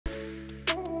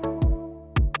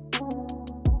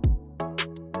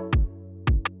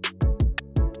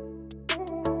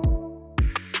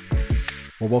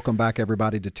Well, welcome back,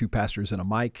 everybody, to Two Pastors and a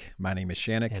Mic. My name is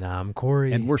Shannick. And I'm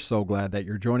Corey. And we're so glad that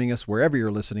you're joining us wherever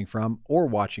you're listening from or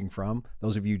watching from.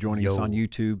 Those of you joining us on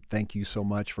YouTube, thank you so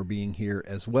much for being here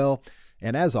as well.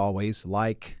 And as always,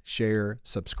 like, share,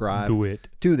 subscribe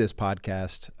to this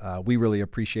podcast. We really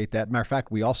appreciate that. Matter of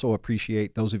fact, we also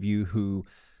appreciate those of you who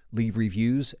leave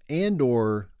reviews and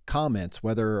or comments,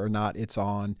 whether or not it's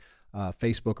on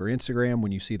Facebook or Instagram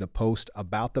when you see the post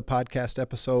about the podcast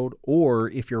episode, or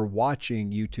if you're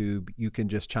watching YouTube, you can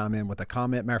just chime in with a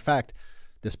comment. Matter of fact,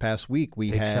 this past week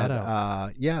we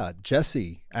had,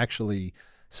 Jesse actually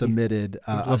submitted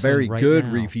a very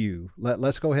good review.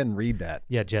 Let's go ahead and read that.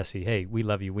 Yeah, Jesse, hey, we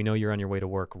love you. We know you're on your way to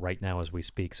work right now as we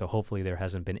speak, so hopefully there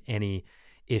hasn't been any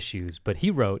issues. But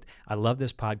he wrote, I love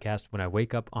this podcast. When I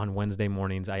wake up on Wednesday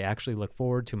mornings, I actually look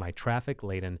forward to my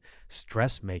traffic-laden,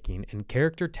 stress-making, and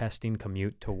character-testing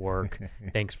commute to work.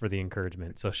 Thanks for the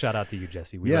encouragement. So shout out to you,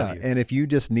 Jesse. We love you. And if you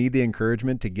just need the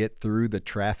encouragement to get through the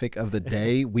traffic of the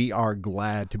day, we are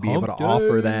glad to be able to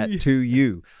offer that to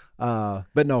you.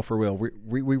 But no, for real,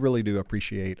 we really do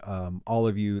appreciate all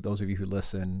of you, those of you who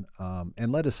listen,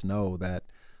 and let us know that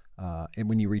and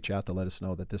when you reach out to let us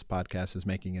know that this podcast is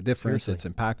making a difference. Seriously.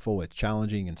 It's impactful, it's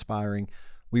challenging, inspiring.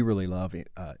 We really love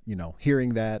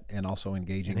hearing that and also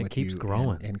engaging with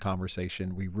you in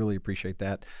conversation. We really appreciate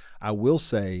that. I will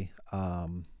say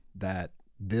that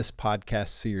this podcast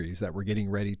series that we're getting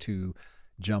ready to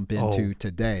jump into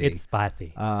today, it's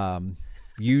spicy.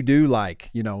 You do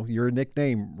like, your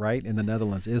nickname, right, in the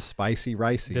Netherlands is Spicy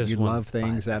Ricey. You love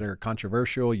things that are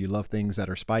controversial. You love things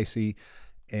that are spicy.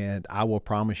 And I will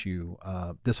promise you,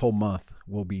 this whole month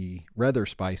will be rather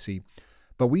spicy.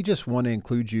 But we just want to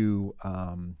include you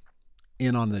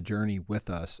in on the journey with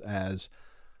us, as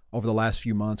over the last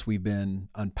few months, we've been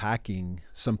unpacking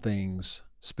some things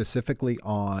specifically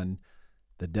on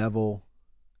the devil,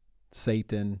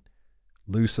 Satan,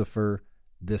 Lucifer,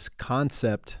 this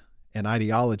concept and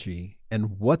ideology,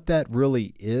 and what that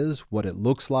really is, what it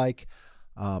looks like.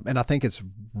 And I think it's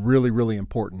really, really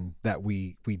important that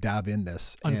we dive in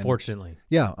this. Unfortunately.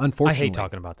 Unfortunately. I hate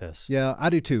talking about this. Yeah, I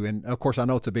do too. And of course, I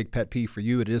know it's a big pet peeve for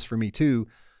you. It is for me too,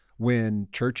 when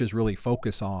churches really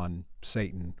focus on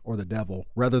Satan or the devil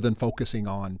rather than focusing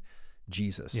on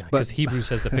Jesus. Yeah, because Hebrews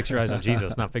says to fix your eyes on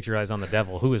Jesus, not fix your eyes on the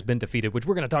devil, who has been defeated, which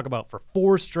we're going to talk about for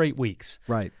 4 straight weeks.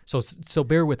 Right. So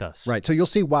bear with us. Right. So you'll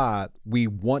see why we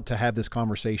want to have this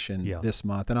conversation this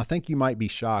month. And I think you might be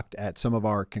shocked at some of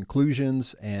our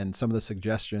conclusions and some of the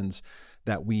suggestions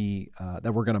that we're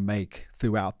going to make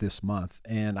throughout this month.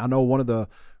 And I know one of the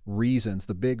reasons,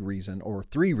 the big reason, or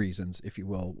 3 reasons, if you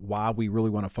will, why we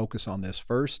really want to focus on this.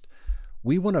 First,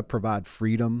 we want to provide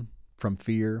freedom from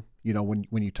fear.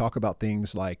 When you talk about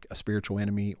things like a spiritual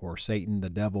enemy or Satan,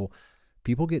 the devil,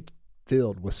 people get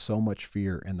filled with so much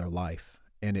fear in their life,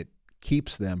 and it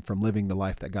keeps them from living the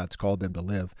life that God's called them to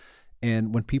live.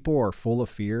 And when people are full of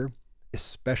fear,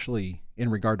 especially in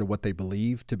regard to what they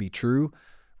believe to be true,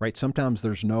 right? Sometimes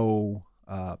there's nothing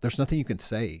you can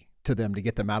say to them to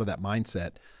get them out of that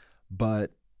mindset. But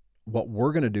what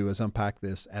we're going to do is unpack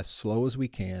this as slow as we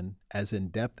can, as in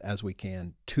depth as we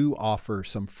can, to offer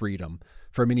some freedom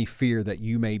from any fear that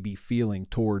you may be feeling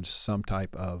towards some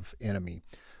type of enemy.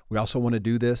 We also want to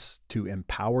do this to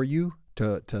empower you,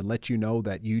 to let you know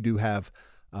that you do have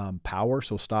power.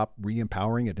 So stop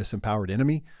re-empowering a disempowered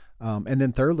enemy. And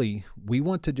then thirdly, we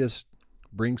want to just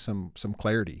bring some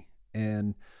clarity.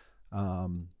 And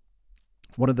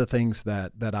one of the things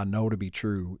that I know to be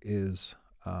true is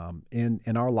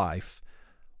in our life,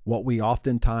 what we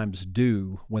oftentimes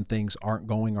do when things aren't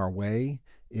going our way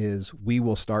is we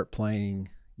will start playing,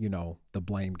 the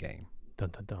blame game.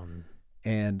 Dun, dun, dun.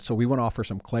 And so we want to offer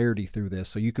some clarity through this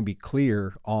so you can be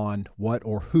clear on what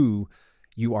or who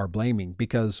you are blaming,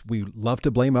 because we love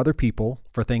to blame other people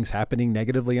for things happening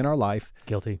negatively in our life.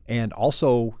 Guilty. And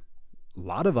also, a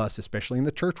lot of us, especially in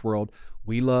the church world,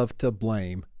 we love to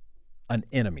blame an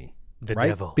enemy, the right?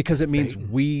 devil, because it means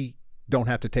we don't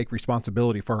have to take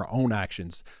responsibility for our own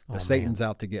actions. Satan's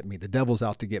out to get me. The devil's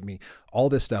out to get me. All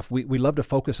this stuff. We love to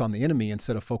focus on the enemy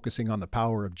instead of focusing on the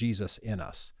power of Jesus in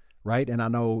us, right? And I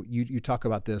know you talk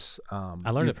about this. I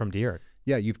learned it from Deer.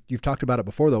 Yeah, you've talked about it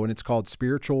before, though, and it's called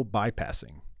spiritual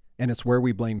bypassing. And it's where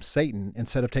we blame Satan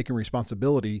instead of taking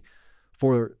responsibility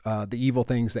for the evil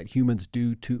things that humans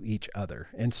do to each other.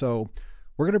 And so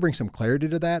we're going to bring some clarity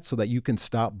to that so that you can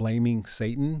stop blaming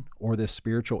Satan or this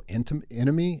spiritual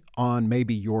enemy on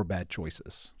maybe your bad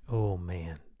choices. Oh,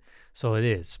 man. So it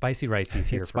is. Spicy Ricey's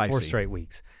here for 4 straight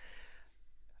weeks.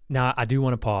 Now, I do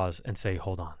want to pause and say,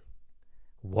 hold on.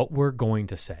 What we're going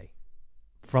to say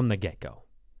from the get-go,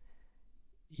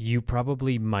 you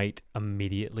probably might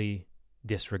immediately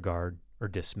disregard or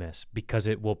dismiss, because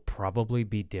it will probably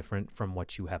be different from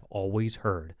what you have always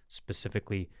heard,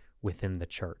 specifically within the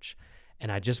church.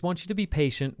 And I just want you to be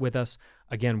patient with us.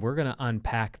 Again, we're going to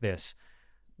unpack this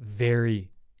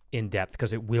very in depth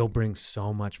because it will bring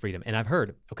so much freedom. And I've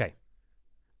heard, okay,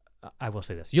 I will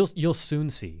say this. You'll soon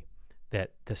see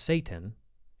that the Satan,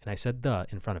 and I said the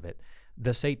in front of it,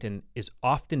 the Satan is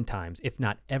oftentimes, if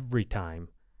not every time,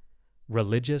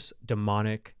 religious,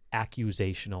 demonic,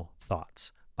 accusational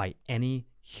thoughts by any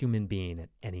human being at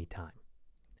any time.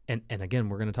 And again,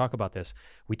 we're going to talk about this.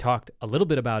 We talked a little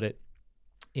bit about it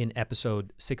in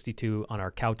episode 62 on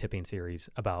our cow tipping series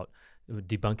about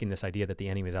debunking this idea that the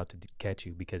enemy is out to catch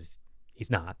you, because he's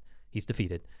not. He's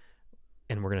defeated.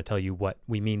 And we're going to tell you what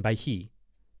we mean by he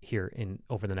here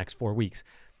over the next 4 weeks.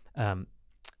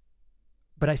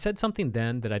 But I said something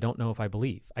then that I don't know if I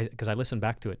believe, because I listened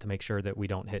back to it to make sure that we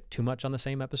don't hit too much on the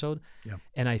same episode. Yeah.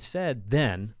 And I said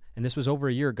then, and this was over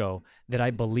a year ago, that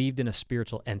I believed in a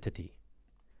spiritual entity.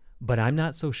 But I'm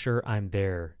not so sure I'm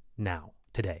there now,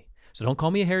 today. So don't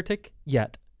call me a heretic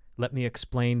yet. Let me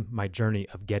explain my journey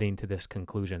of getting to this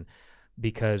conclusion,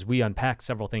 because we unpacked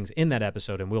several things in that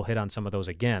episode, and we'll hit on some of those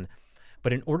again.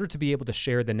 But in order to be able to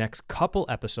share the next couple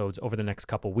episodes over the next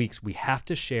couple weeks, we have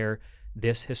to share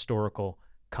this historical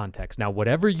context. Now,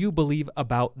 whatever you believe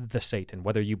about the Satan,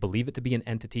 whether you believe it to be an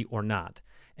entity or not,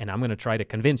 and I'm going to try to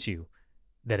convince you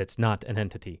that it's not an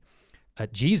entity.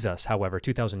 Jesus, however,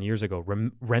 2,000 years ago,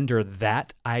 rendered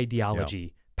that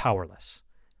ideology powerless.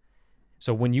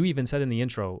 So when you even said in the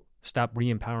intro, stop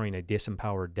re-empowering a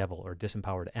disempowered devil or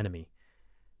disempowered enemy,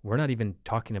 we're not even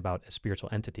talking about a spiritual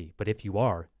entity. But if you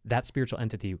are, that spiritual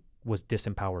entity was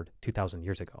disempowered 2,000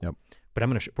 years ago. Yep. But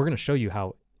we're going to show you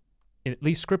how, at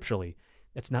least scripturally,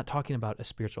 it's not talking about a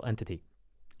spiritual entity.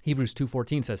 Hebrews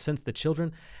 2:14 says, since the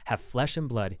children have flesh and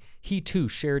blood, he too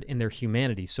shared in their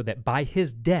humanity, so that by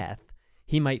his death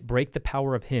he might break the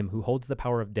power of him who holds the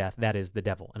power of death, that is the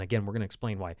devil. And again, we're going to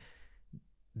explain why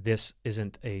this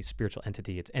isn't a spiritual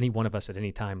entity. It's any one of us at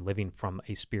any time living from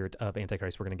a spirit of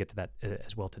Antichrist. We're going to get to that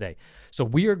as well today. So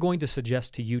we are going to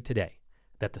suggest to you today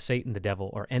that the Satan, the devil,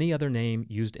 or any other name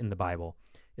used in the Bible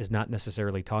is not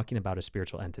necessarily talking about a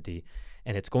spiritual entity.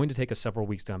 And it's going to take us several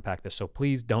weeks to unpack this. So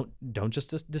please don't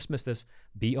just dismiss this.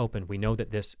 Be open. We know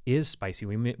that this is spicy.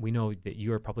 We know that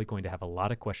you are probably going to have a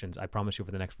lot of questions. I promise you,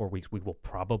 for the next 4 weeks, we will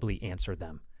probably answer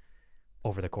them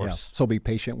over the course. So be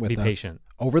patient with us. Be patient.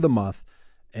 Over the month.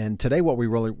 And today what we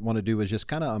really want to do is just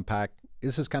kind of unpack,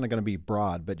 this is kind of going to be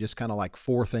broad, but just kind of like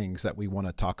 4 things that we want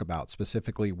to talk about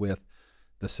specifically with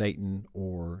the Satan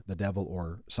or the devil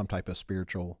or some type of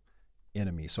spiritual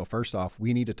enemy. So first off,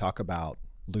 we need to talk about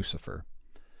Lucifer.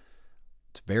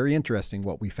 It's very interesting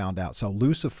what we found out. So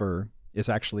Lucifer is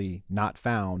actually not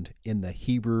found in the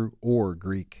Hebrew or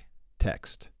Greek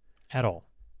text. At all.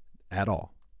 At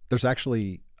all. There's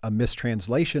actually a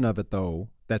mistranslation of it, though,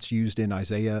 that's used in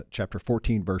Isaiah chapter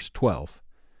 14, verse 12.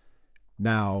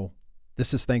 Now,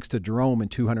 this is thanks to Jerome in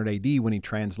 200 AD when he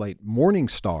translates morning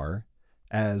star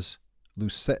as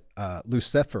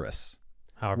Luciferus,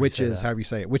 which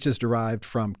is derived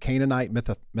from Canaanite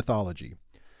mythology.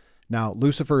 Now,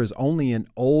 Lucifer is only in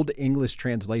Old English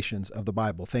translations of the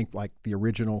Bible. Think like the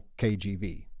original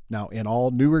KJV. Now, in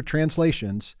all newer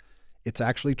translations, it's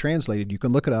actually translated, you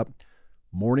can look it up,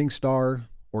 morning star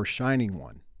or shining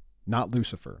one, not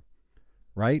Lucifer,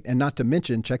 right? And not to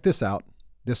mention, check this out,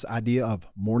 this idea of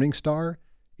morning star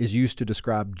is used to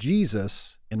describe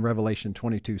Jesus in Revelation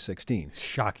 22:16.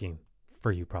 Shocking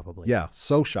for you, probably. Yeah,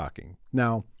 so shocking.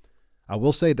 Now, I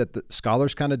will say that the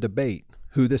scholars kind of debate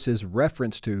who this is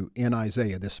referenced to in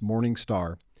Isaiah, this morning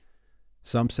star.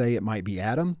 Some say it might be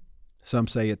Adam. Some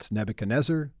say it's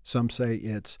Nebuchadnezzar. Some say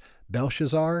it's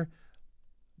Belshazzar.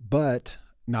 But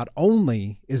not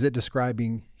only is it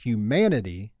describing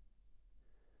humanity,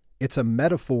 it's a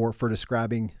metaphor for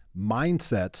describing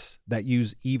mindsets that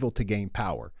use evil to gain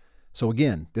power. So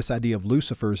again, this idea of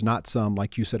Lucifer is not some,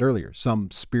 like you said earlier,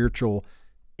 some spiritual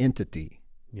entity.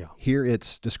 Yeah. Here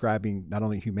it's describing not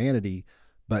only humanity,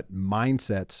 but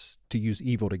mindsets to use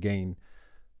evil to gain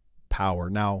power.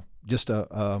 Now, just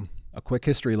a quick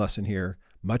history lesson here.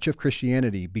 Much of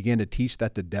Christianity began to teach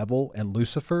that the devil and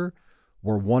Lucifer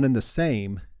were one and the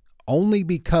same only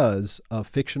because of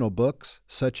fictional books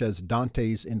such as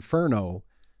Dante's Inferno.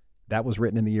 That was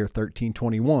written in the year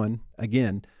 1321.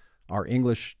 Again, our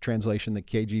English translation, the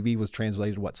KJV, was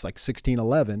translated, what's like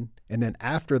 1611. And then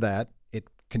after that, it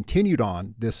continued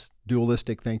on this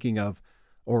dualistic thinking of,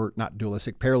 or not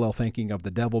dualistic, parallel thinking of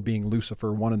the devil being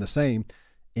Lucifer, one and the same,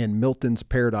 in Milton's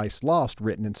Paradise Lost,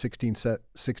 written in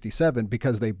 1667,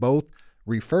 because they both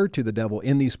referred to the devil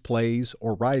in these plays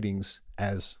or writings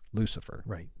as Lucifer.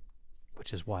 Right.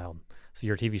 which is wild. So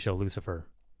your TV show Lucifer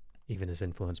even is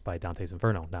influenced by Dante's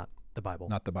Inferno, not the Bible.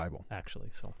 Not the Bible. Actually,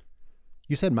 so.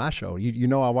 You said my show. You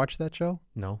know I watched that show?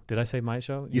 No. Did I say my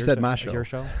show? You said my show. Your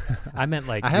show? I meant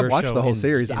like I have your watched show the whole in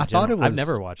series. I thought general. it was... I've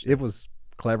never watched it. It was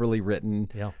cleverly written.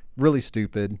 Yeah. Really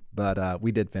stupid, but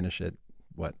we did finish it.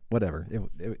 Whatever.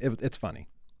 It's funny.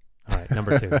 All right,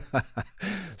 number 2.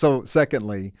 So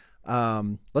secondly,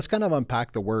 let's kind of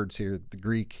unpack the words here, the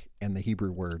Greek and the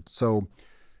Hebrew word. So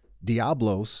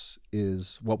diablos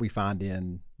is what we find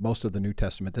in most of the New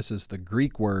Testament. This is the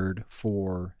Greek word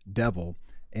for devil.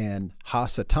 And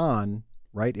ha-satan,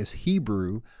 right, is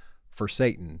Hebrew for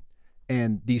Satan.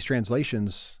 And these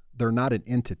translations, they're not an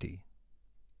entity,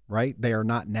 right? They are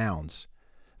not nouns.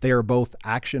 They are both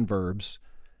action verbs,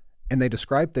 and they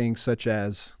describe things such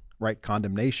as, right,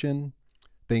 condemnation,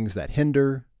 things that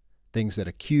hinder, things that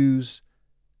accuse,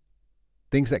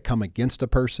 things that come against a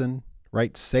person,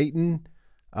 right? Satan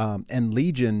and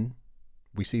legion,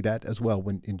 we see that as well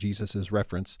when in Jesus's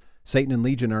reference. Satan and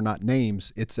legion are not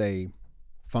names, it's a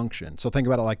function. So think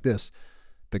about it like this.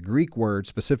 The Greek word,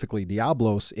 specifically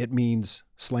diablos, it means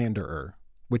slanderer,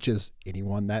 which is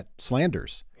anyone that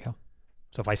slanders. Yeah.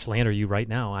 So if I slander you right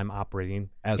now, I'm operating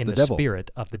as in the the devil.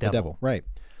 spirit of the devil. Right.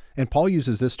 And Paul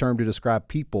uses this term to describe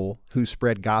people who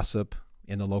spread gossip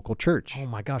in the local church. Oh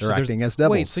my gosh. They're acting as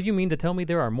devils. Wait, so you mean to tell me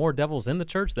there are more devils in the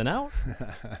church than out?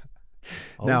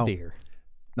 Oh dear.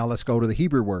 Now let's go to the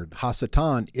Hebrew word,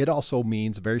 ha-satan. It also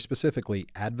means very specifically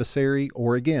adversary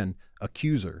or, again,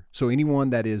 accuser. So anyone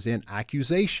that is in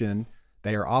accusation,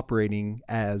 they are operating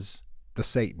as the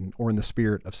Satan or in the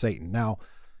spirit of Satan. Now,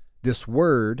 this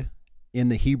word in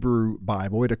the Hebrew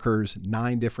Bible, it occurs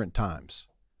 9 different times.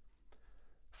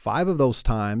 5 of those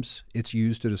times, it's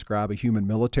used to describe a human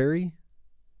military,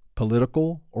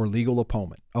 political, or legal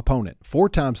opponent. 4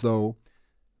 times, though,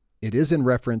 it is in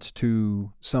reference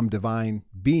to some divine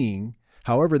being.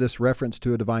 However, this reference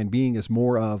to a divine being is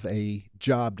more of a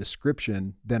job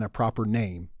description than a proper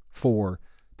name for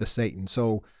the Satan.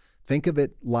 So think of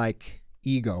it like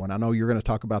ego. And I know you're going to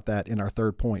talk about that in our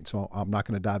 3rd point, so I'm not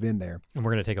going to dive in there. And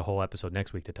we're going to take a whole episode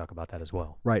next week to talk about that as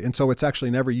well. Right. And so it's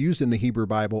actually never used in the Hebrew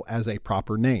Bible as a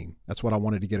proper name. That's what I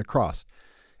wanted to get across.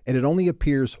 And it only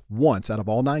appears once out of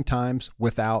all 9 times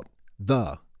without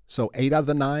the. So 8 out of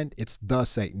the 9, it's the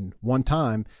Satan. 1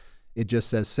 time, it just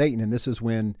says Satan. And this is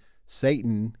when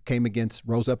Satan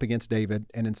rose up against David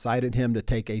and incited him to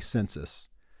take a census.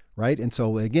 Right. And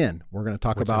so again, we're going to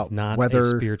talk about whether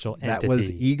spiritual that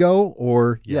was ego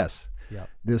or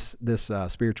this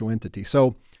spiritual entity.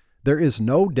 So there is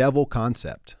no devil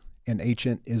concept in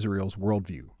ancient Israel's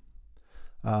worldview.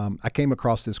 I came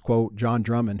across this quote, John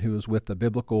Drummond, who is with the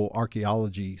Biblical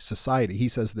Archaeology Society. He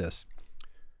says this: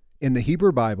 in the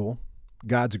Hebrew Bible,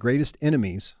 God's greatest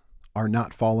enemies are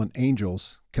not fallen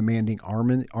angels commanding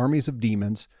armies of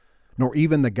demons, nor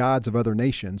even the gods of other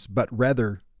nations, but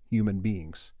rather human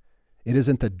beings. It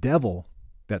isn't the devil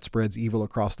that spreads evil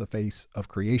across the face of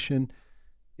creation.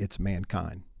 It's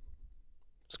mankind.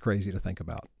 It's crazy to think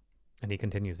about. And he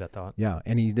continues that thought. Yeah.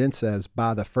 And he then says,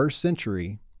 by the 1st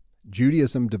century,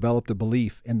 Judaism developed a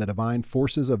belief in the divine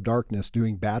forces of darkness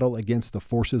doing battle against the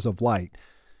forces of light.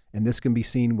 And this can be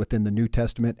seen within the New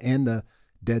Testament and the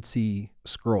Dead Sea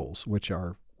Scrolls, which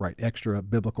are extra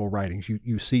biblical writings.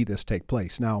 You see this take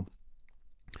place. Now,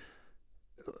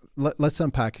 let's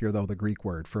unpack here, though, the Greek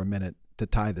word for a minute to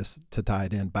tie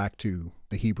it in back to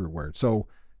the Hebrew word. So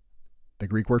the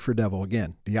Greek word for devil,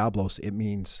 again, diablos, it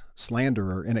means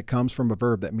slanderer, and it comes from a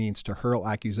verb that means to hurl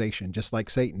accusation, just like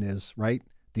Satan is, right?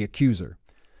 The accuser.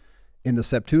 In the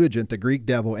Septuagint, the Greek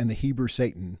devil and the Hebrew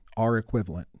Satan are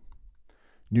equivalent.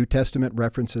 New Testament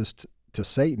references to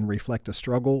Satan reflect a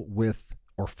struggle with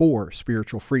or for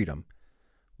spiritual freedom,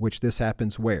 which this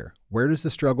happens where? Where does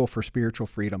the struggle for spiritual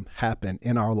freedom happen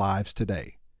in our lives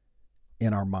today?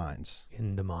 In our minds.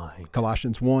 In the mind.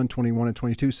 Colossians 1:21 and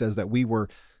 22 says that we were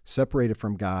separated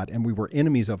from God and we were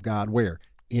enemies of God. Where?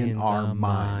 In our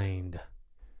mind.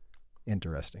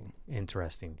 Interesting.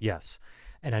 Yes.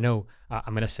 And I know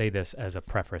I'm going to say this as a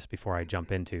preface before I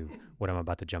jump into what I'm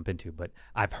about to jump into, but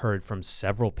I've heard from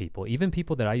several people, even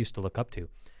people that I used to look up to,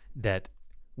 that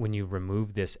when you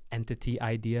remove this entity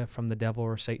idea from the devil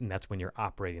or Satan, that's when you're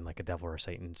operating like a devil or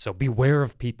Satan. So beware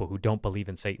of people who don't believe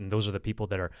in Satan. Those are the people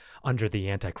that are under the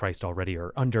Antichrist already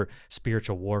or under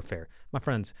spiritual warfare. My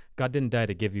friends, God didn't die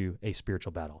to give you a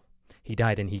spiritual battle. He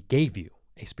died and he gave you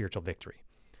a spiritual victory.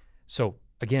 So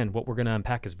again, what we're going to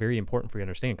unpack is very important for you to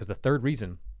understand, because the third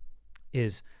reason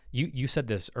is, you said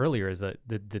this earlier, is that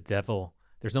the devil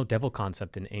There's no devil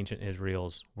concept in ancient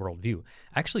Israel's worldview.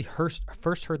 I actually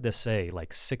first heard this say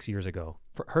like 6 years ago.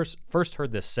 First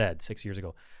heard this said 6 years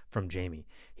ago from Jamie.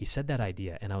 He said that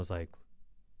idea, and I was like,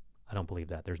 I don't believe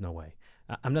that. There's no way.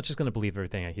 I'm not just going to believe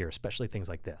everything I hear, especially things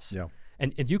like this. Yeah.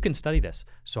 And you can study this.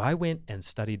 So I went and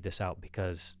studied this out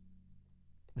because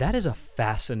that is a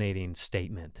fascinating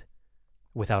statement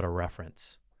without a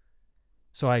reference.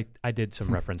 So I did some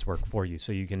reference work for you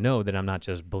so you can know that I'm not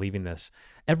just believing this.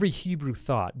 Every Hebrew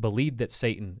thought believed that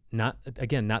Satan, not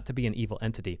to be an evil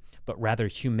entity, but rather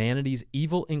humanity's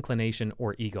evil inclination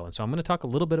or ego. And so I'm going to talk a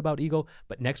little bit about ego,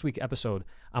 but next week's episode,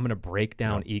 I'm going to break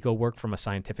down ego work from a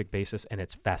scientific basis, and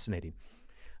it's fascinating.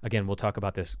 Again, we'll talk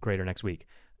about this greater next week.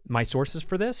 My sources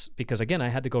for this, because again, I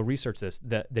had to go research this,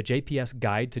 the JPS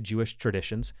Guide to Jewish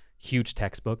Traditions, huge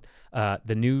textbook,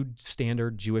 the New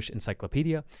Standard Jewish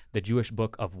Encyclopedia, the Jewish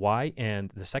Book of Why,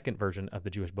 and the second version of the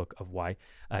Jewish Book of Why,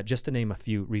 just to name a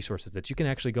few resources that you can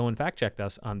actually go and fact check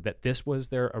us on, that this was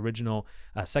their original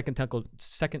Second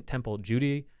Temple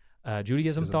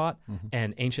Judaism thought,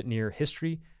 and ancient Near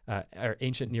history, or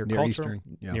ancient Near culture, Eastern,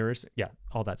 Near East,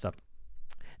 all that stuff.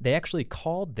 They actually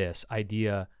called this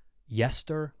idea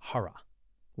Yester Hara,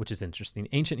 which is interesting.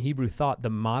 Ancient Hebrew thought, the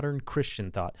modern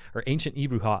Christian thought, or ancient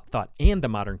Hebrew thought and the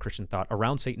modern Christian thought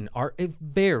around Satan are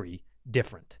very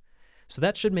different. So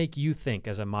that should make you think,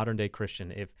 as a modern day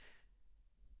Christian,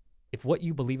 if what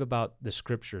you believe about the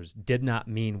scriptures did not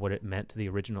mean what it meant to the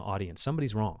original audience,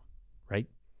 somebody's wrong, right?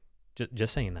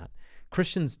 Just saying that.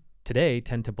 Christians today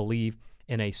tend to believe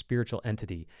in a spiritual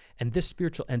entity, and this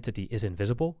spiritual entity is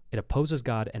invisible, it opposes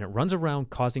God, and it runs around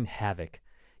causing havoc.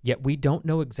 Yet we don't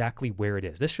know exactly where it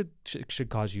is. This should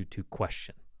cause you to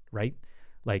question, right?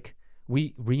 Like,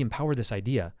 we re-empower this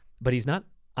idea, but he's not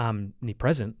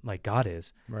omnipresent like God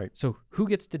is. Right. So who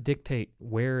gets to dictate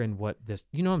where and what this,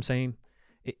 you know what I'm saying?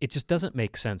 It just doesn't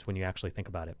make sense when you actually think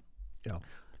about it. Yeah.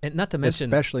 And not to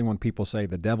mention, especially when people say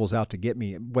the devil's out to get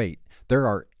me. Wait, there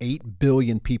are 8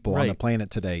 billion people on the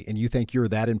planet today, and you think you're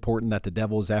that important that the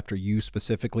devil is after you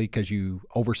specifically because you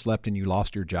overslept and you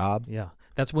lost your job? Yeah.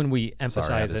 That's when we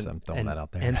emphasize an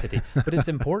entity. But it's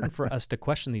important for us to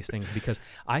question these things, because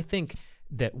I think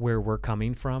that where we're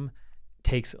coming from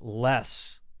takes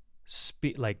less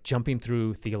like jumping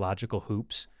through theological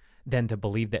hoops than to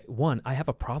believe that, one, I have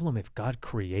a problem if God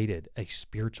created a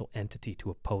spiritual entity to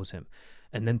oppose him.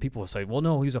 And then people will say, well,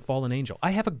 no, he's a fallen angel.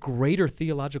 I have a greater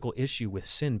theological issue with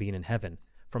sin being in heaven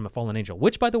from a fallen angel,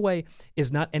 which, by the way,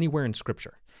 is not anywhere in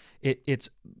Scripture. It's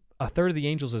a third of the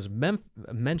angels is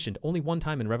mentioned only one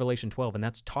time in Revelation 12, and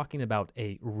that's talking about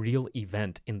a real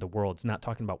event in the world. It's not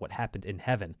talking about what happened in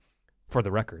heaven, for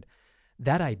the record.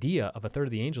 That idea of a third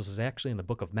of the angels is actually in the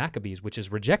book of Maccabees, which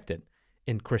is rejected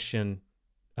in Christian,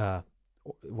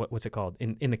 what's it called?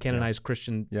 In the canonized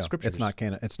Christian scriptures. It's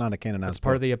not a canonized It's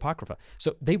part of the Apocrypha.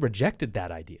 So they rejected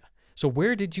that idea. So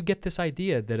where did you get this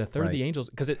idea that a third of the angels,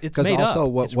 because it's made up. Because also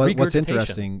what's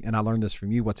interesting, and I learned this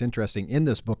from you, what's interesting in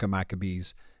this book of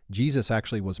Maccabees, Jesus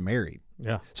actually was married.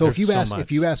 Yeah. So if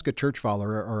you ask a church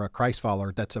follower or a Christ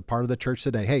follower that's a part of the church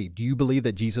today, hey, do you believe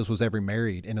that Jesus was ever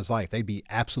married in his life? They'd be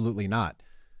absolutely not.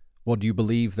 Well, do you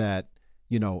believe that,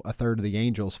 a third of the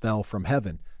angels fell from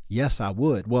heaven? Yes, I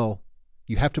would. Well,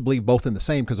 you have to believe both in the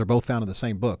same, because they're both found in the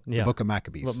same book, the book of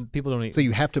Maccabees. Well, people don't. So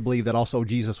you have to believe that also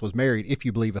Jesus was married if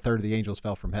you believe a third of the angels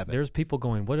fell from heaven. There's people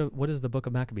going, what is the book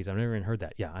of Maccabees? I've never even heard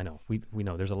that. Yeah, I know. We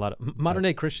know there's a lot of modern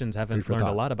day Christians haven't learned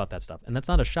a lot about that stuff, and that's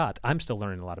not a shot. I'm still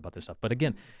learning a lot about this stuff. But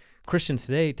again, Christians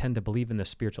today tend to believe in this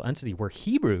spiritual entity, where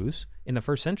Hebrews in the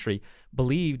first century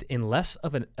believed in less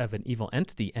of an evil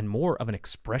entity and more of an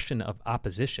expression of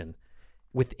opposition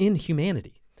within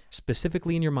humanity,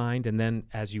 specifically in your mind, and then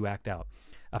as you act out.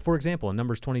 For example, in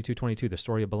Numbers 22:22, the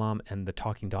story of Balaam and the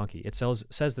talking donkey, it says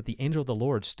that the angel of the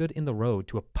Lord stood in the road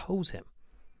to oppose him.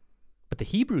 But the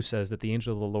Hebrew says that the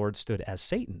angel of the Lord stood as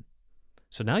Satan.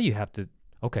 So now you have to,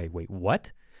 okay, wait,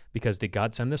 what? Because did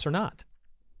God send this or not?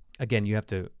 Again, you have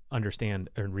to understand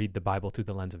and read the Bible through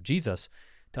the lens of Jesus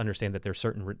to understand that there's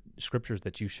certain scriptures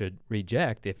that you should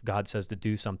reject if God says to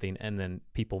do something and then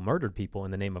people murdered people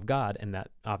in the name of God, and that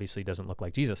obviously doesn't look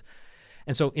like Jesus.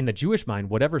 And so in the Jewish mind,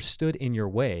 whatever stood in your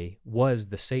way was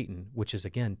the Satan, which is,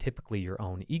 again, typically your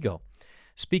own ego.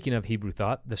 Speaking of Hebrew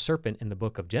thought, the serpent in the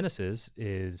book of Genesis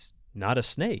is not a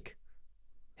snake,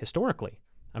 historically.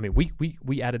 I mean,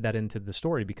 we added that into the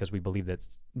story because we believe that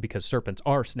because serpents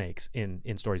are snakes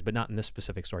in stories, but not in this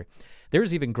specific story.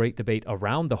 There's even great debate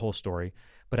around the whole story,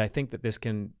 but I think that this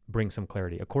can bring some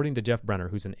clarity. According to Jeff Brenner,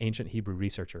 who's an ancient Hebrew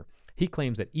researcher, he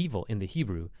claims that evil in the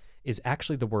Hebrew is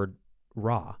actually the word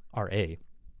Ra, R-A,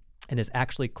 and is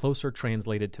actually closer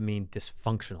translated to mean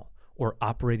dysfunctional or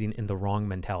operating in the wrong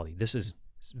mentality. This is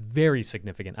It's very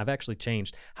significant. I've actually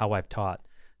changed how I've taught.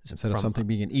 Instead of something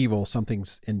being evil,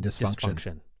 something's in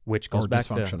dysfunction. Which goes back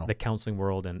to the counseling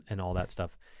world and all that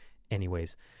stuff.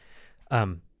 Anyways,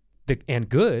 and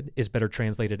good is better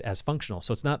translated as functional.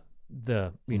 So it's not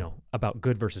about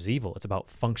good versus evil. It's about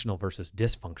functional versus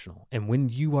dysfunctional. And when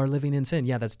you are living in sin,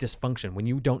 that's dysfunction. When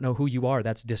you don't know who you are,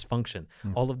 that's dysfunction.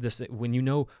 All of this, when you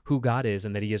know who God is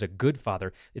and that he is a good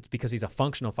father, it's because he's a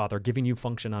functional father giving you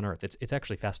function on earth. It's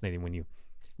actually fascinating when you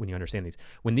understand these.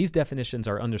 When these definitions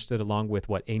are understood along with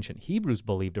what ancient Hebrews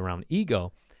believed around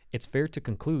ego, it's fair to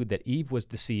conclude that Eve was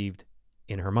deceived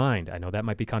in her mind. I know that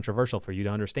might be controversial for you to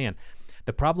understand.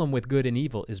 The problem with good and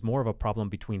evil is more of a problem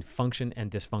between function and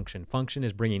dysfunction. Function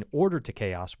is bringing order to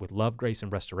chaos with love, grace,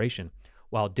 and restoration,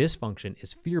 while dysfunction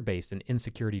is fear-based and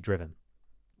insecurity-driven.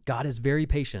 God is very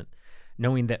patient,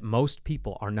 knowing that most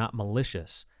people are not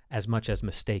malicious as much as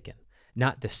mistaken,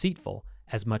 not deceitful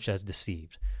as much as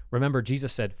deceived. Remember,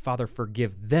 Jesus said, "Father,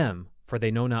 forgive them, for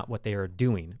they know not what they are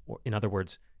doing." Or, in other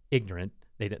words, ignorant.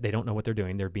 They don't know what they're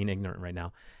doing. They're being ignorant right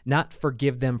now. Not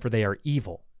forgive them, for they are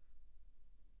evil.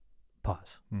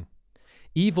 Pause.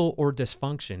 Evil or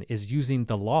dysfunction is using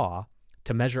the law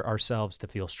to measure ourselves to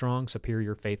feel strong,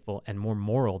 superior, faithful, and more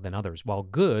moral than others, while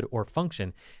good or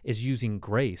function is using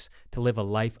grace to live a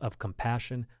life of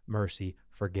compassion, mercy,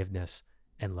 forgiveness,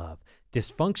 and love.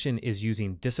 Dysfunction is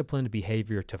using disciplined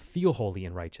behavior to feel holy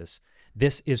and righteous.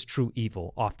 This is true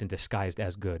evil, often disguised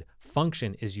as good.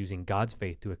 Function is using God's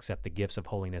faith to accept the gifts of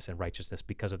holiness and righteousness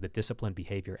because of the disciplined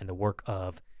behavior and the work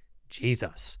of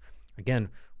Jesus. Again,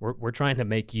 we're trying to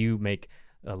make you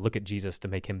look at Jesus to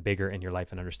make him bigger in your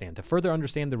life and understand. To further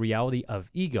understand the reality of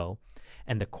ego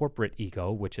and the corporate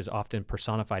ego, which is often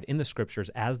personified in the scriptures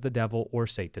as the devil or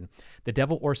Satan. The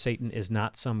devil or Satan is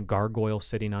not some gargoyle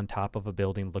sitting on top of a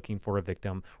building looking for a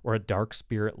victim or a dark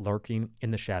spirit lurking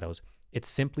in the shadows. It's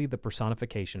simply the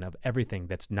personification of everything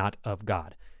that's not of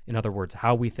God. In other words,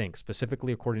 how we think,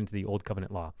 specifically according to the Old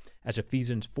Covenant law. As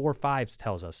Ephesians 4:5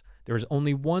 tells us, there is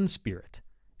only one Spirit,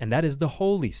 and that is the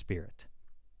Holy Spirit.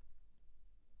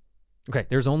 Okay,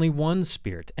 there's only one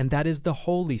Spirit, and that is the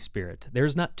Holy Spirit.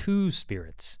 There's not two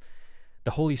spirits.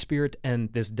 The Holy Spirit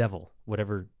and this devil,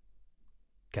 whatever.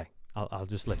 Okay, I'll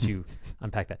just let you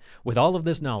unpack that. With all of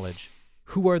this knowledge,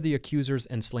 who are the accusers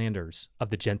and slanderers of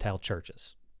the Gentile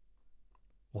churches?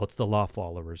 Well, it's the law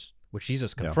followers, which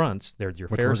Jesus confronts. They're your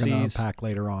Pharisees, we're going to unpack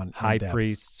later on. High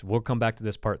priests. We'll come back to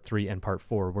this part 3 and part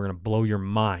 4. We're going to blow your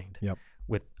mind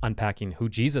with unpacking who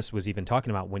Jesus was even talking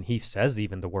about when he says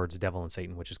even the words devil and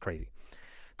Satan, which is crazy.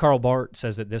 Karl Barth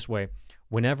says it this way: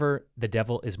 whenever the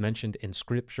devil is mentioned in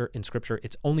Scripture,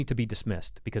 it's only to be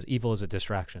dismissed because evil is a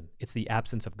distraction. It's the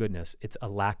absence of goodness. It's a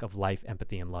lack of life,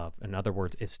 empathy, and love. In other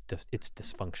words, it's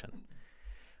dysfunction.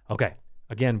 Okay.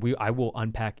 Again, I will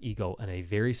unpack ego in a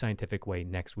very scientific way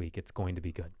next week. It's going to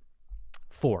be good.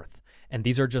 Fourth, and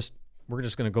we're just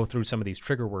going to go through some of these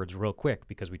trigger words real quick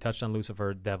because we touched on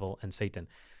Lucifer, devil, and Satan.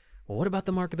 Well, what about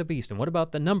the mark of the beast? And what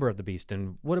about the number of the beast?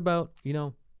 And what about,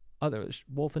 other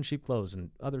wolf in sheep clothes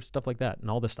and other stuff like that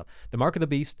and all this stuff? The mark of the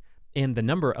beast and the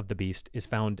number of the beast is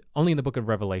found only in the book of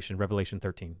Revelation, Revelation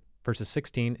 13. Verses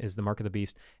 16 is the mark of the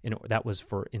beast. That was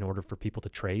in order for people to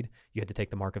trade. You had to take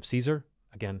the mark of Caesar.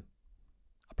 Again,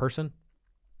 a person.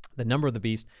 The number of the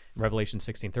beast, in Revelation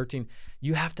 16:13,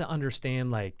 you have to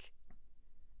understand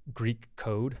Greek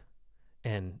code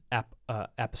and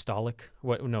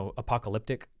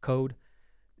apocalyptic code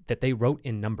that they wrote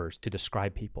in numbers to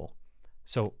describe people.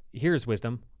 So here's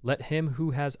wisdom. Let him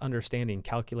who has understanding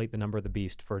calculate the number of the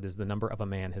beast, for it is the number of a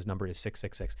man. His number is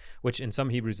 666, which in some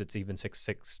Hebrews it's even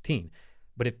 616.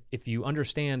 But if you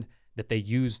understand that they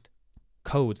used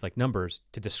codes like numbers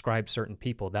to describe certain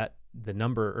people, that the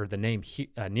number or the name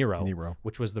Nero,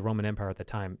 which was the Roman Empire at the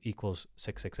time, equals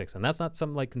 666. And that's not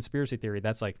some conspiracy theory.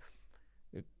 That's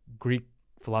Greek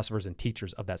philosophers and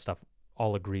teachers of that stuff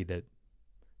all agree that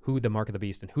who the mark of the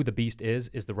beast and who the beast is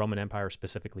the Roman Empire,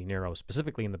 specifically Nero,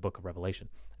 specifically in the book of Revelation.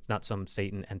 It's not some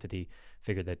Satan entity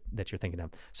figure that you're thinking of.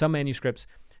 Some manuscripts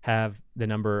have the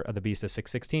number of the beast as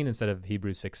 616 instead of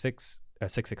Hebrews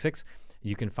 666.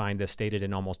 You can find this stated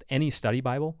in almost any study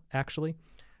Bible, actually.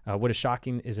 What is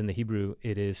shocking is in the Hebrew,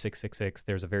 it is 666.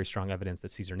 There's a very strong evidence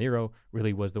that Caesar Nero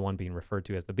really was the one being referred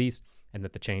to as the beast, and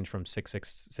that the change from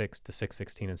 666 to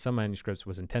 616 in some manuscripts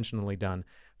was intentionally done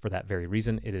for that very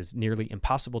reason. It is nearly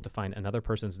impossible to find another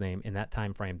person's name in that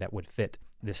time frame that would fit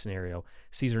this scenario.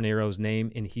 Caesar Nero's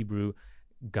name in Hebrew,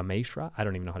 Gameshra, I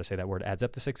don't even know how to say that word, adds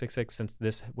up to 666. Since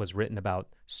this was written about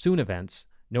soon events,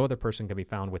 no other person can be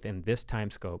found within this time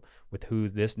scope with who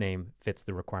this name fits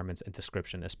the requirements and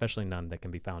description, especially none that can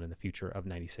be found in the future of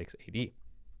 96 AD.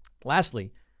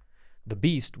 Lastly, The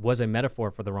beast was a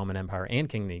metaphor for the Roman Empire and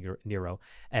King Nero.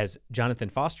 As Jonathan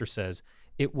Foster says,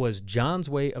 it was John's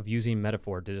way of using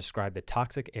metaphor to describe the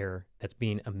toxic air that's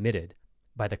being emitted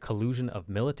by the collusion of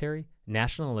military,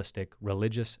 nationalistic,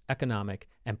 religious, economic,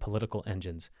 and political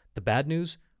engines. The bad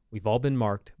news, we've all been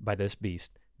marked by this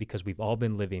beast because we've all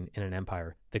been living in an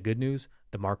empire. The good news,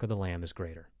 the mark of the Lamb is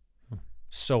greater.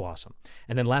 So awesome.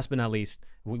 And then last but not least,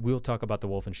 we'll talk about the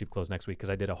wolf in sheep clothes next week because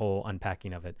I did a whole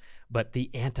unpacking of it. But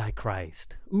the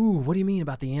Antichrist. Ooh, what do you mean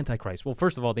about the Antichrist? Well,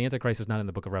 first of all, the Antichrist is not in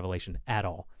the book of Revelation at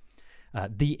all.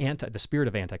 The spirit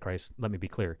of Antichrist, let me be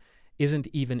clear, isn't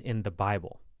even in the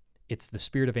Bible. It's the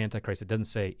spirit of Antichrist. It doesn't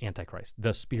say Antichrist,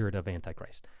 the spirit of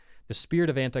Antichrist. The spirit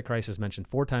of Antichrist is mentioned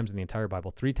 4 times in the entire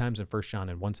Bible, 3 times in 1 John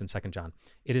and once in 2 John.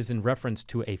 It is in reference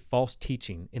to a false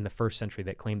teaching in the first century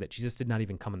that claimed that Jesus did not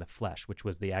even come in the flesh, which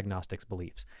was the agnostics'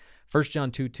 beliefs. 1 John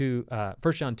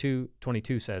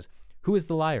 2:22 says, "Who is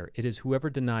the liar? It is whoever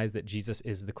denies that Jesus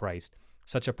is the Christ.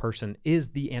 Such a person is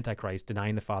the Antichrist,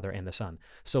 denying the Father and the Son."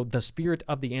 So the spirit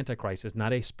of the Antichrist is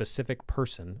not a specific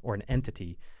person or an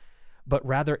entity, but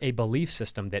rather a belief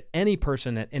system that any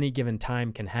person at any given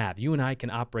time can have. You and I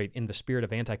can operate in the spirit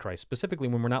of Antichrist, specifically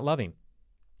when we're not loving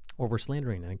or we're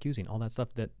slandering and accusing, all that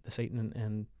stuff that Satan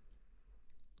and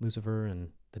Lucifer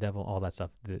and the devil, all that stuff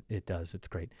that it does. It's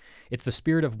great. It's the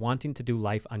spirit of wanting to do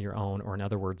life on your own, or in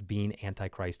other words, being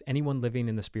Antichrist. Anyone living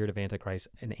in the spirit of Antichrist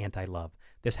and anti-love.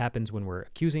 This happens when we're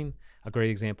accusing. A great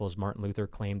example is Martin Luther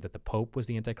claimed that the Pope was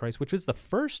the Antichrist, which was the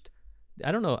first,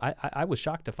 I don't know, I was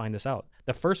shocked to find this out.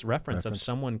 The first reference of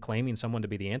someone claiming someone to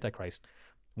be the Antichrist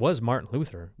was Martin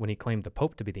Luther when he claimed the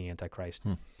Pope to be the Antichrist,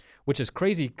 which is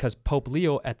crazy because Pope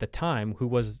Leo at the time, who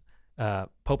was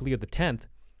Pope Leo X,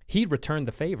 he returned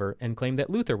the favor and claimed that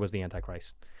Luther was the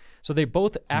Antichrist. So they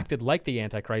both acted like the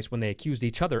Antichrist when they accused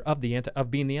each other of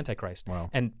being the Antichrist. Wow.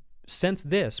 And since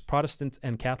this, Protestants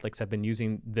and Catholics have been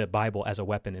using the Bible as a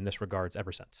weapon in this regards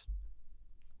ever since.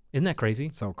 Isn't that crazy?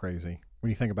 So crazy. When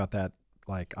you think about that,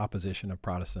 like opposition of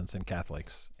Protestants and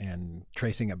Catholics and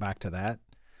tracing it back to that,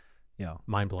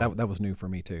 mind blowing. That was new for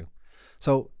me too.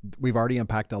 So we've already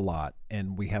unpacked a lot,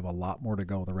 and we have a lot more to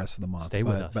go the rest of the month. Stay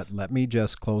with us. But let me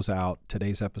just close out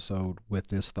today's episode with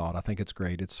this thought. I think it's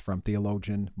great. It's from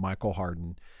theologian Michael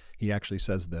Hardin. He actually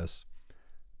says this: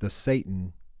 "The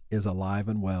Satan is alive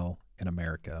and well in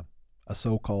America, a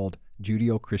so-called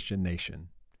Judeo-Christian nation.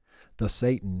 The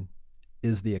Satan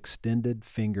is the extended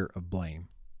finger of blame.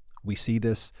 We see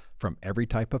this from every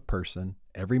type of person,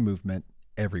 every movement,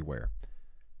 everywhere.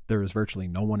 There is virtually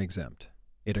no one exempt.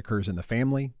 It occurs in the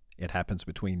family. It happens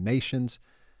between nations.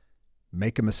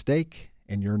 Make a mistake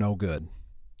and you're no good.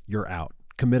 You're out.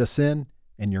 Commit a sin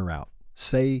and you're out.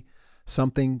 Say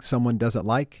something someone doesn't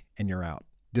like and you're out.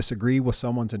 Disagree with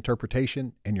someone's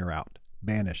interpretation and you're out.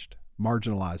 Banished,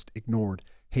 marginalized, ignored,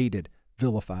 hated,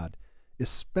 vilified,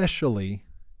 especially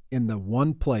in the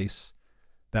one place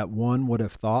that one would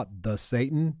have thought the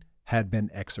Satan had been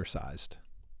exorcised: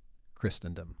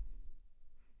 Christendom."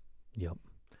 Yep.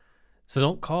 So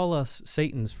don't call us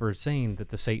Satans for saying that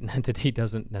the Satan entity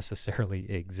doesn't necessarily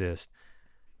exist.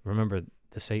 Remember,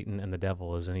 the Satan and the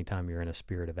devil is anytime you're in a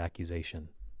spirit of accusation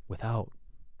without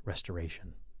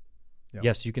restoration. Yep.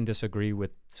 Yes, you can disagree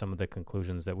with some of the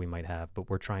conclusions that we might have, but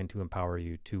we're trying to empower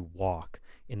you to walk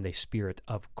in the spirit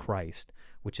of Christ,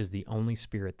 which is the only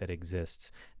spirit that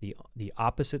exists. The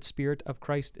opposite spirit of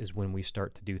Christ is when we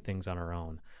start to do things on our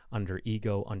own, under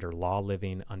ego, under law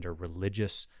living, under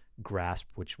religious grasp,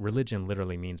 which religion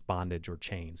literally means bondage or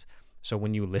chains. So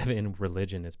when you live in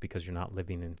religion, it's because you're not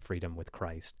living in freedom with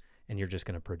Christ, and you're just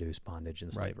going to produce bondage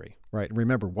and slavery. Right.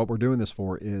 Remember, what we're doing this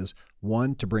for is,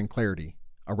 1, to bring clarity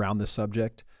around this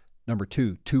subject. Number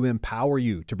 2, to empower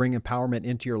you, to bring empowerment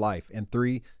into your life. And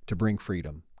 3, to bring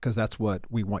freedom, because that's what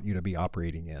we want you to be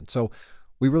operating in. So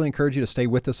we really encourage you to stay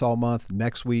with us all month.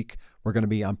 Next week, we're going to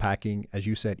be unpacking, as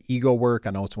you said, ego work.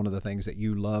 I know it's one of the things that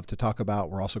you love to talk about.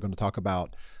 We're also going to talk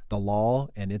about the law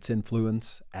and its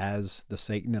influence as the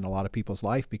Satan in a lot of people's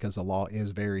life, because the law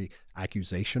is very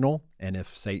accusational. And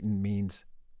if Satan means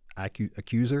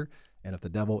accuser, and if the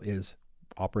devil is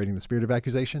operating the spirit of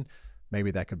accusation,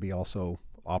 maybe that could be also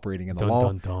operating in the law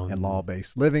and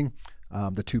law-based living.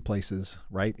 The 2 places,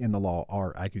 right, in the law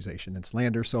are accusation and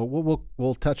slander. So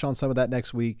we'll touch on some of that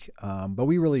next week. But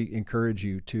we really encourage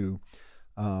you to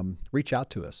reach out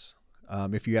to us.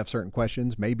 If you have certain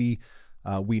questions, maybe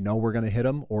we know we're going to hit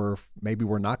them, or maybe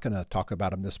we're not going to talk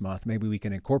about them this month. Maybe we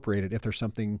can incorporate it if there's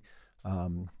something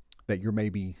that you're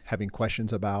maybe having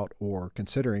questions about or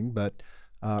considering. But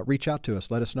reach out to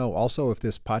us. Let us know. Also, if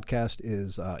this podcast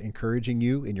is encouraging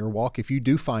you in your walk, if you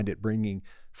do find it bringing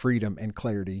freedom and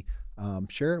clarity,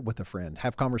 share it with a friend,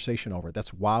 have conversation over it.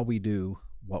 That's why we do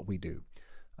what we do.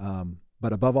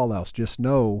 But above all else, just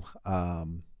know,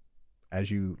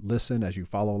 as you listen, as you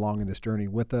follow along in this journey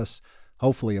with us,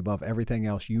 hopefully above everything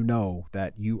else, you know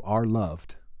that you are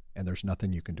loved and there's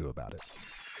nothing you can do about it.